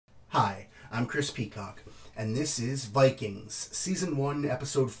Hi, I'm Chris Peacock, and this is Vikings, Season 1,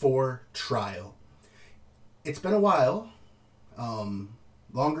 Episode 4, Trial. It's been a while,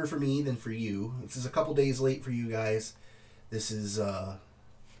 longer for me than for you. This is a couple days late for you guys. This is,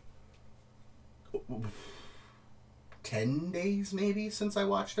 10 days, maybe, since I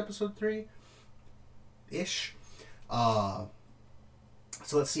watched Episode 3-ish. So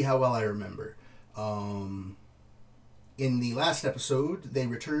let's see how well I remember. In the last episode, they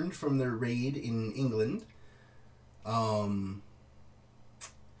returned from their raid in England. The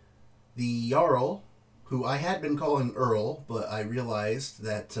Jarl, who I had been calling Earl, but I realized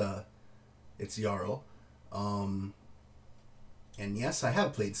that it's Jarl. And yes, I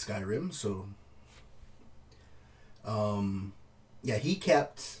have played Skyrim, so... yeah, he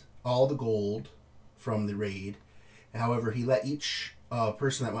kept all the gold from the raid. However, he let each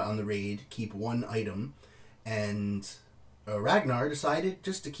person that went on the raid keep one item, and Ragnar decided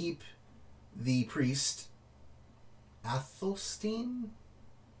just to keep the priest Athelstein?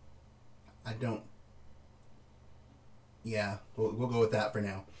 Yeah, we'll go with that for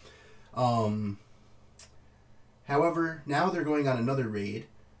now. However, now they're going on another raid.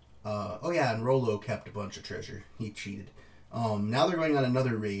 Oh yeah, and Rollo kept a bunch of treasure. He cheated. Now they're going on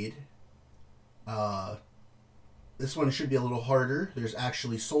another raid. This one should be a little harder. There's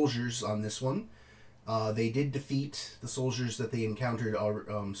actually soldiers on this one. They did defeat the soldiers that they encountered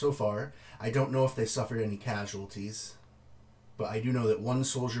so far. I don't know if they suffered any casualties, but I do know that one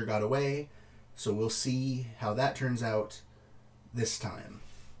soldier got away, so we'll see how that turns out this time.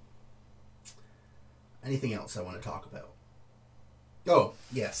 Anything else I want to talk about? Oh,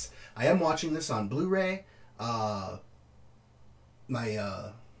 yes. I am watching this on Blu-ray. My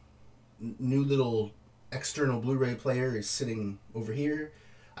new little external Blu-ray player is sitting over here.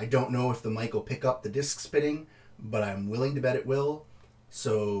 I don't know if the mic will pick up the disc spinning, but I'm willing to bet it will.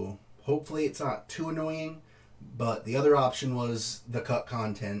 So hopefully it's not too annoying. But the other option was the cut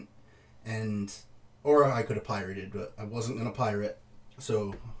content, or I could have pirated, but I wasn't going to pirate.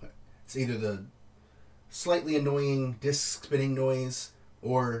 So it's either the slightly annoying disc spinning noise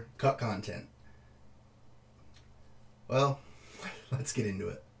or cut content. Well, let's get into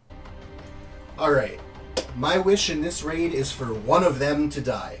it. Alright. My wish in this raid is for one of them to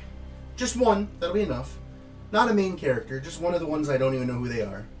die. Just one, that'll be enough. Not a main character, just one of the ones I don't even know who they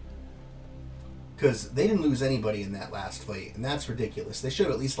are. Because they didn't lose anybody in that last fight, and that's ridiculous. They should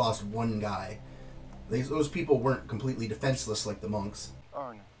have at least lost one guy. Those people weren't completely defenseless like the monks.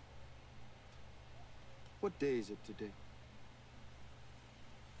 Arne, what day is it today?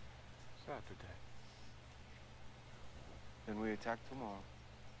 Saturday. Then we attack tomorrow.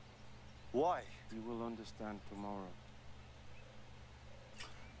 Why? You will understand tomorrow.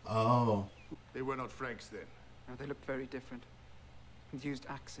 Oh. They were not Franks then. No, they looked very different. And used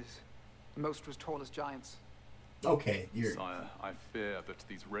axes. Most were as tall as giants. Okay, you're... Sire, I fear that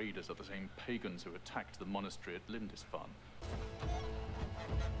these raiders are the same pagans who attacked the monastery at Lindisfarne.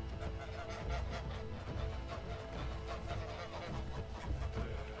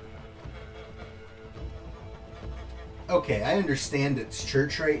 Okay, I understand it's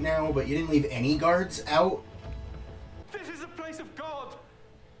church right now, but you didn't leave any guards out? This is a place of God!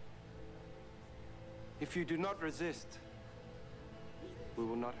 If you do not resist, we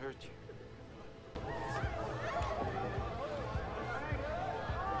will not hurt you.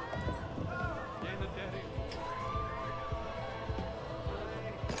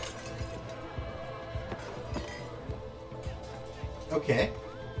 Okay.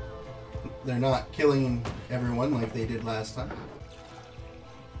 They're not killing everyone like they did last time.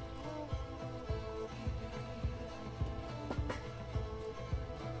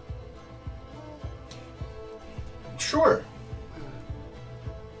 Sure.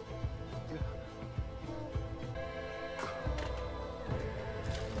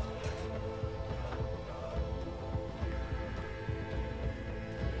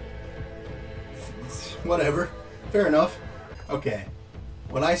 Whatever. Fair enough. Okay.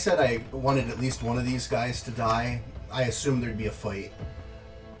 When I said I wanted at least one of these guys to die, I assumed there'd be a fight.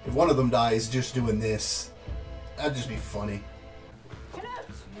 If one of them dies just doing this, that'd just be funny. Get out!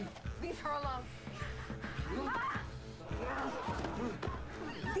 Leave her alone.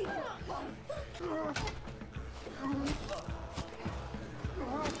 Leave her alone.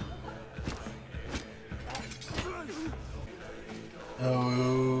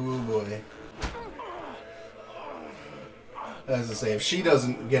 Oh boy. As I say, if she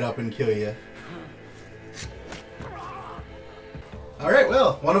doesn't get up and kill you. Alright,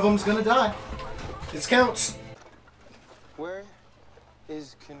 well, one of them's gonna die. It counts. Where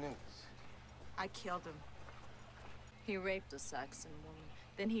is Canute? I killed him. He raped a Saxon woman.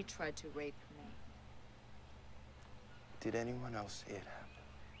 Then he tried to rape me. Did anyone else see it happen?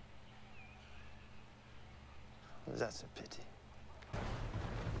 That's a pity.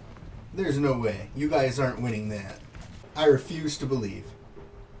 There's no way. You guys aren't winning that. I refuse to believe.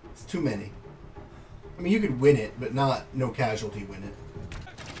 It's too many. I mean, you could win it, but not no casualty win it.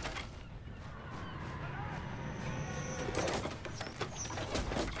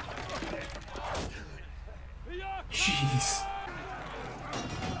 Jeez.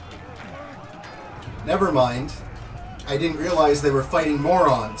 Never mind. I didn't realize they were fighting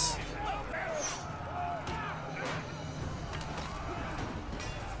morons.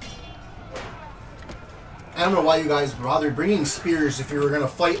 I don't know why you guys bothered bringing spears if you were gonna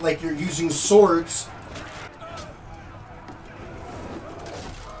fight like you're using swords.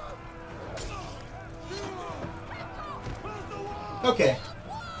 Okay.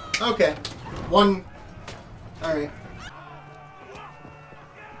 Okay. One. Alright.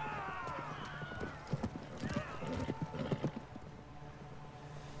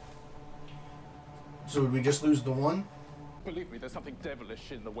 So did we just lose the one? Believe me, there's something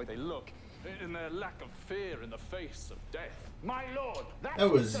devilish in the way they look, in their lack of fear in the face of death. My lord,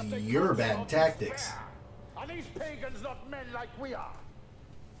 That was your bad tactics. Are these pagans not men like we are?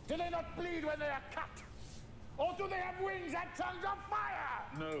 Do they not bleed when they are cut? Or do they have wings and tongues of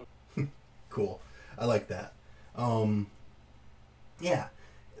fire? No. Cool. I like that. Yeah.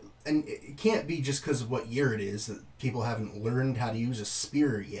 And it can't be just because of what year it is that people haven't learned how to use a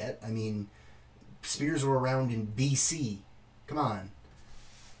spear yet. I mean, spears were around in BC. Come on.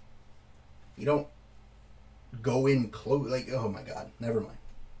 You don't go in close. Like, oh my god. Never mind.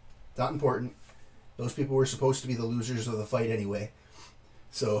 It's not important. Those people were supposed to be the losers of the fight anyway.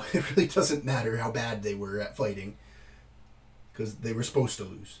 So it really doesn't matter how bad they were at fighting. Because they were supposed to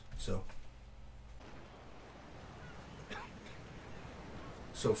lose. So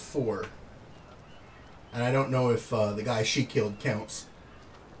 4. And I don't know if the guy she killed counts.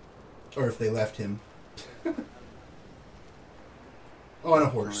 Or if they left him. Oh, and a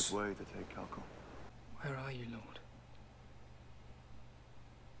horse. Way to take Calco. Where are you, Lord?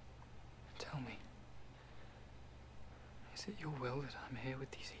 Tell me. Is it your will that I'm here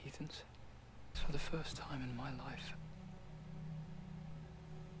with these heathens? For the first time in my life,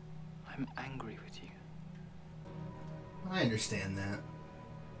 I'm angry with you. I understand that.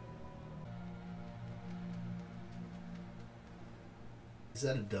 Is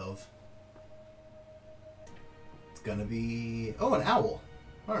that a dove? It's gonna be... Oh, an owl.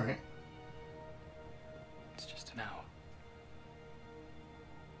 Alright. It's just an owl.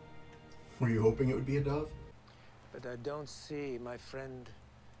 Were you hoping it would be a dove? But I don't see my friend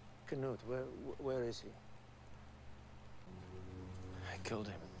Knut. Where is he? I killed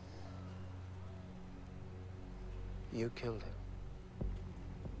him. You killed him.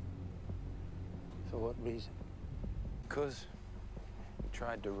 For what reason? Because he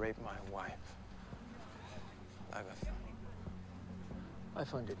tried to rape my wife. Agatha. I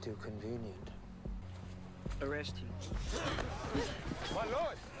find it too convenient. Arrest him. My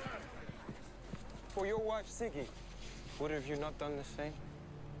lord! For your wife, Siggy, would have you not done the same?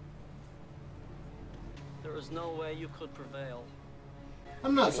 There is no way you could prevail.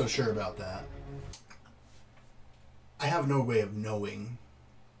 I'm not so sure about that. I have no way of knowing.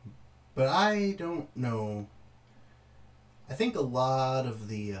 But I don't know. I think a lot of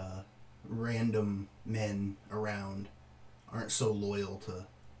the random men around aren't so loyal to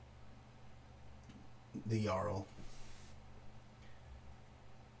the Jarl.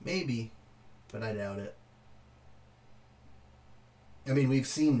 Maybe, but I doubt it. I mean, we've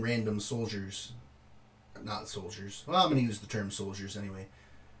seen random soldiers. Not soldiers. Well, I'm going to use the term soldiers anyway.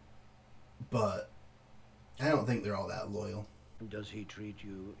 But I don't think they're all that loyal. Does he treat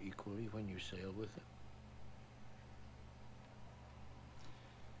you equally when you sail with him?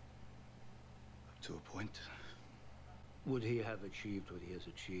 Up to a point. Would he have achieved what he has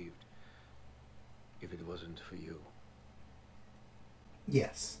achieved if it wasn't for you?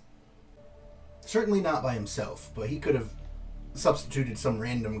 Yes. Certainly not by himself, but he could have substituted some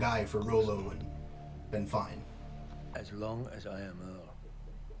random guy for Rollo and been fine. As long as I am Earl,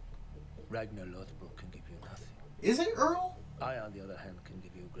 Ragnar Lothbrok can give you nothing. Is it Earl? I, on the other hand, can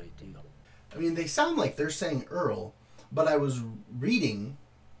give you a great deal. I mean, they sound like they're saying Earl, but I was reading,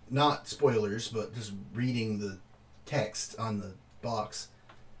 not spoilers, but just reading the text on the box,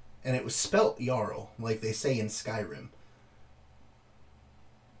 and it was spelt Jarl, like they say in Skyrim.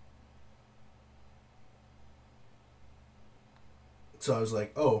 So I was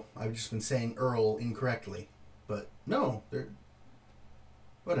like, oh, I've just been saying Earl incorrectly. But no, they're...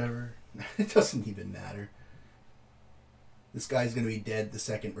 Whatever. It doesn't even matter. This guy's going to be dead the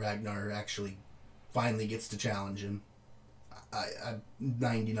second Ragnar actually finally gets to challenge him. I'm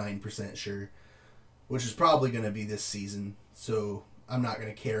 99% sure. Which is probably going to be this season. So I'm not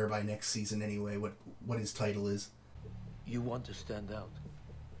going to care by next season anyway what his title is. You want to stand out.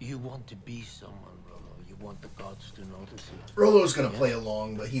 You want to be someone, Rollo. You want the gods to notice you. Rollo's going to play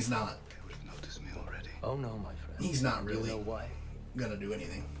along, but he's not. They would have noticed me already. Oh no, my friend. He's not really You know why? going to do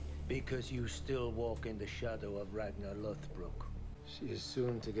anything. Because you still walk in the shadow of Ragnar Lothbrok. She is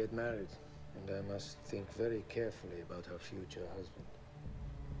soon to get married, and I must think very carefully about her future husband.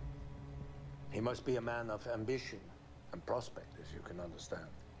 He must be a man of ambition and prospect, as you can understand.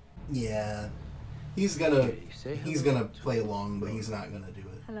 Yeah. He's gonna Okay, gonna play along, but he's not gonna do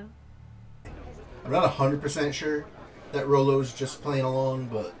it. Hello. I'm not 100% sure that Rollo's just playing along,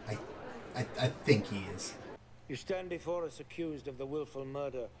 but I think he is. You stand before us accused of the willful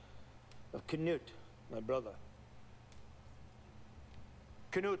murder of Knut, my brother.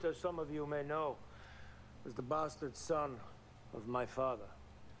 Knut, as some of you may know, was the bastard son of my father.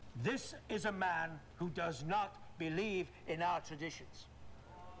 This is a man who does not believe in our traditions.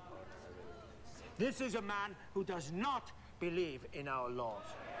 This is a man who does not believe in our laws.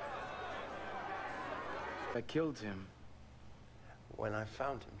 I killed him when I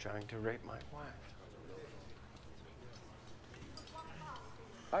found him trying to rape my wife.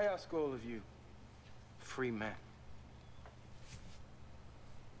 I ask all of you, free men,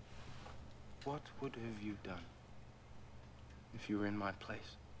 what would have you done if you were in my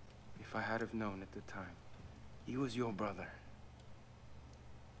place? If I had have known at the time he was your brother,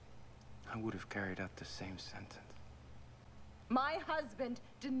 I would have carried out the same sentence. My husband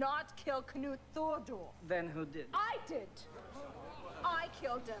did not kill Knut Thordor. Then who did? I did. I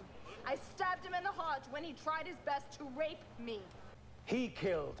killed him. I stabbed him in the heart when he tried his best to rape me. He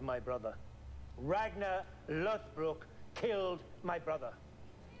killed my brother. Ragnar Lothbrok killed my brother.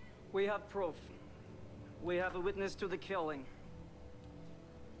 We have proof. We have a witness to the killing.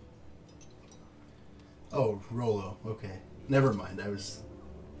 Oh, Rollo. Okay. Never mind.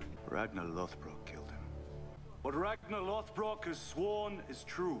 Ragnar Lothbrok killed him. What Ragnar Lothbrok has sworn is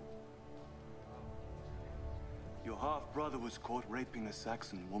true. Your half-brother was caught raping a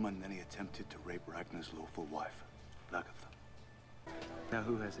Saxon woman, then he attempted to rape Ragnar's lawful wife, Lagertha. Now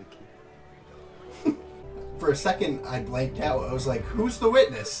who has a key? For a second, I blanked out. I was like, who's the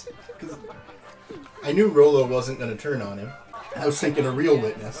witness? Because I knew Rollo wasn't going to turn on him. I was thinking a real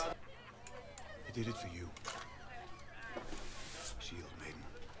witness. I did it for you. Shield Maiden.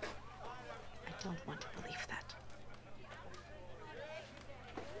 I don't want to believe that.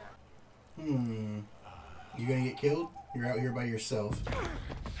 You gonna get killed? You're out here by yourself.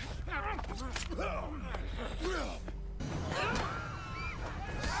 Hurry!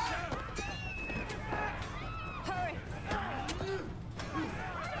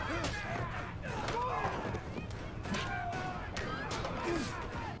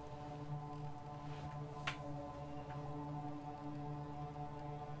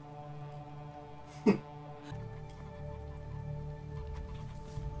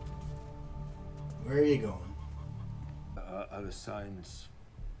 Where are you going? Are the signs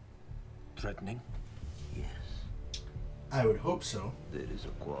threatening? Yes, I would hope so. there is a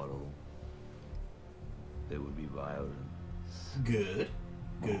quarrel. There will be violence. Good.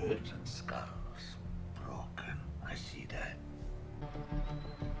 Good. Bones and skulls broken. I see that.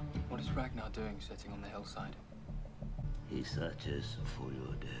 What is Ragnar doing sitting on the hillside? He searches for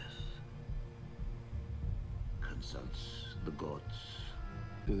your death. Consults the gods.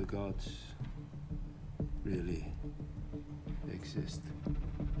 Do the gods really exist?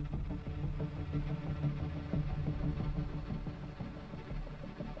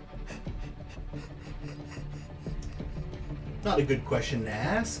 Not a good question to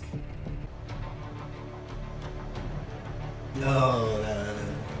ask. No.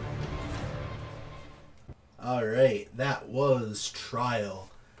 Alright, that was Trial.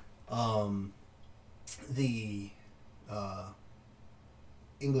 The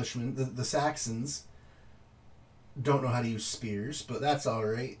Englishmen, the Saxons, don't know how to use spears, but that's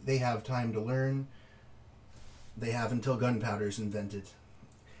alright. They have time to learn. They have until gunpowder's invented.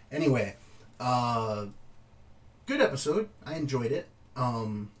 Anyway, good episode. I enjoyed it.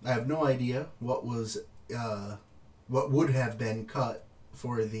 I have no idea what would have been cut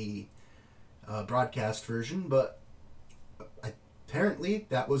for the broadcast version, but apparently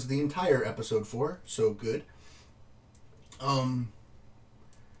that was the entire episode 4, so good.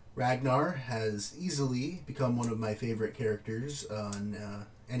 Ragnar has easily become one of my favorite characters on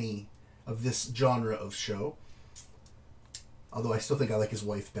any of this genre of show. Although I still think I like his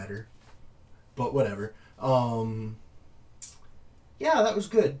wife better. But whatever. yeah, that was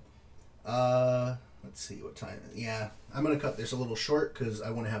good. Let's see what time. Yeah, I'm going to cut this a little short because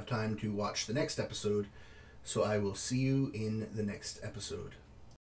I want to have time to watch the next episode. So I will see you in the next episode.